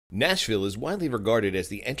Nashville is widely regarded as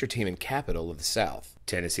the entertainment capital of the South.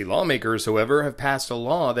 Tennessee lawmakers, however, have passed a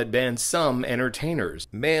law that bans some entertainers,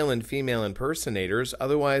 male and female impersonators,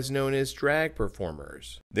 otherwise known as drag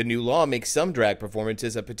performers. The new law makes some drag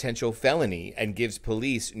performances a potential felony and gives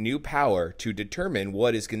police new power to determine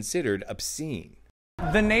what is considered obscene.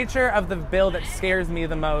 The nature of the bill that scares me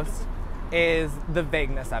the most is the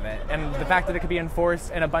vagueness of it and the fact that it could be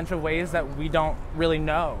enforced in a bunch of ways that we don't really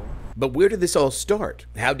know. But where did this all start?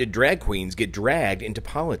 How did drag queens get dragged into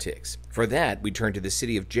politics? For that, we turn to the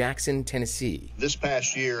city of Jackson, Tennessee. This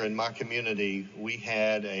past year in my community, we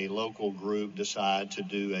had a local group decide to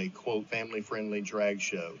do a, quote, family-friendly drag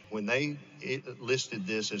show. When they listed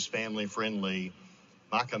this as family-friendly,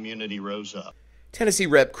 my community rose up. Tennessee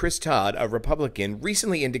Rep. Chris Todd, a Republican,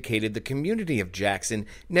 recently indicated the community of Jackson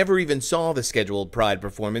never even saw the scheduled Pride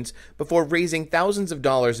performance before raising thousands of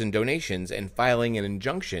dollars in donations and filing an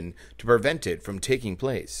injunction to prevent it from taking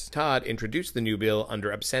place. Todd introduced the new bill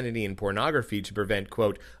under obscenity and pornography to prevent,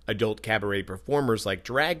 quote, adult cabaret performers like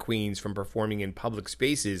drag queens from performing in public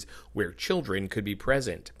spaces where children could be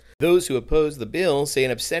present. Those who oppose the bill say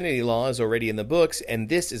an obscenity law is already in the books, and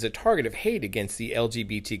this is a target of hate against the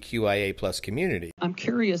LGBTQIA+ community. I'm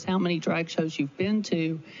curious how many drag shows you've been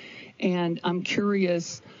to, and I'm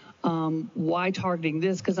curious why targeting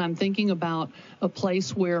this, because I'm thinking about a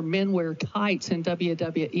place where men wear tights in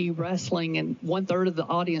WWE wrestling, and 1/3 of the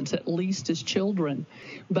audience at least is children,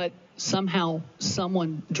 but somehow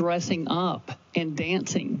someone dressing up and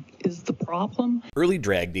dancing is the problem. Early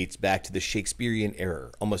drag dates back to the Shakespearean era,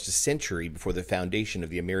 almost a century before the foundation of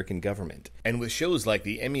the American government. And with shows like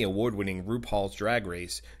the Emmy award-winning RuPaul's Drag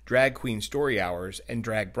Race, Drag Queen Story Hours, and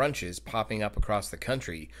drag brunches popping up across the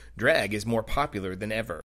country, drag is more popular than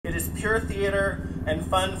ever. It is pure theater and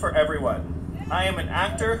fun for everyone. I am an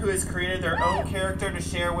actor who has created their own character to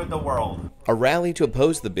share with the world. A rally to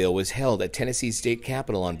oppose the bill was held at Tennessee's state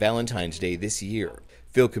capitol on Valentine's Day this year.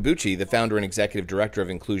 Phil Cabucci, the founder and executive director of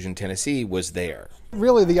Inclusion Tennessee, was there.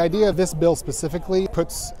 Really, the idea of this bill specifically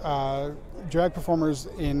puts drag performers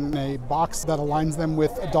in a box that aligns them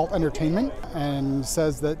with adult entertainment and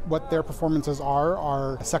says that what their performances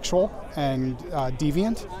are sexual and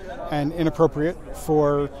deviant and inappropriate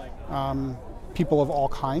for people of all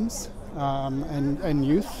kinds. And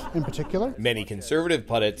youth in particular. Many conservative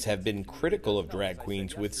pundits have been critical of drag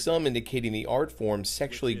queens, with some indicating the art form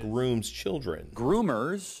sexually grooms children.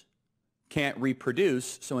 Groomers can't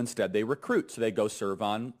reproduce, so instead they recruit. So they go serve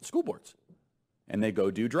on school boards, and they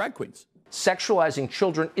go do drag queens. Sexualizing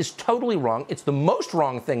children is totally wrong. It's the most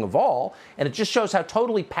wrong thing of all, and it just shows how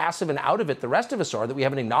totally passive and out of it the rest of us are, that we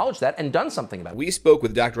haven't acknowledged that and done something about it. We spoke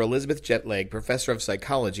with Dr. Elizabeth Jetleg, professor of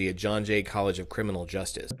psychology at John Jay College of Criminal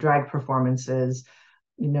Justice. Drag performances,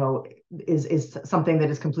 is something that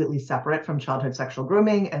is completely separate from childhood sexual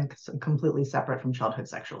grooming and completely separate from childhood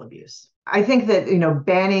sexual abuse. I think that,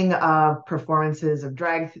 banning of performances of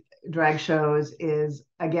drag shows is,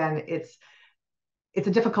 again, it's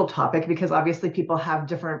a difficult topic because obviously people have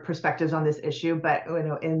different perspectives on this issue, but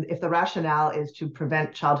if the rationale is to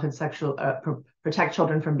prevent protect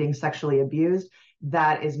children from being sexually abused,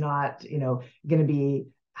 that is not going to be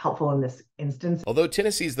helpful in this instance. Although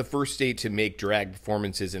Tennessee is the first state to make drag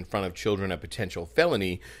performances in front of children a potential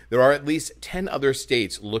felony, there are at least 10 other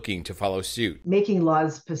states looking to follow suit. Making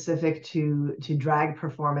laws specific to drag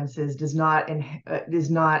performances is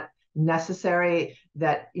not necessary.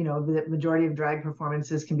 That the majority of drag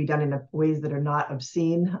performances can be done in ways that are not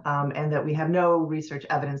obscene, and that we have no research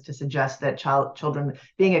evidence to suggest that children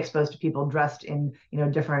being exposed to people dressed in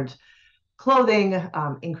different clothing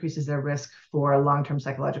increases their risk for long-term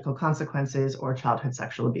psychological consequences or childhood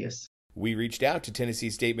sexual abuse. We reached out to Tennessee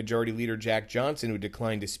State Majority Leader Jack Johnson, who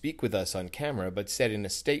declined to speak with us on camera, but said in a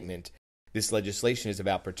statement, "This legislation is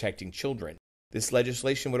about protecting children. This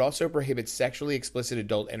legislation would also prohibit sexually explicit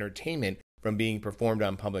adult entertainment from being performed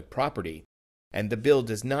on public property, and the bill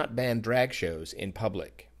does not ban drag shows in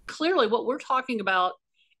public." Clearly, what we're talking about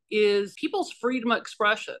is people's freedom of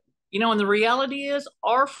expression. And the reality is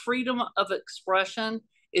our freedom of expression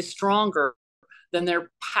is stronger than their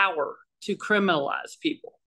power to criminalize people.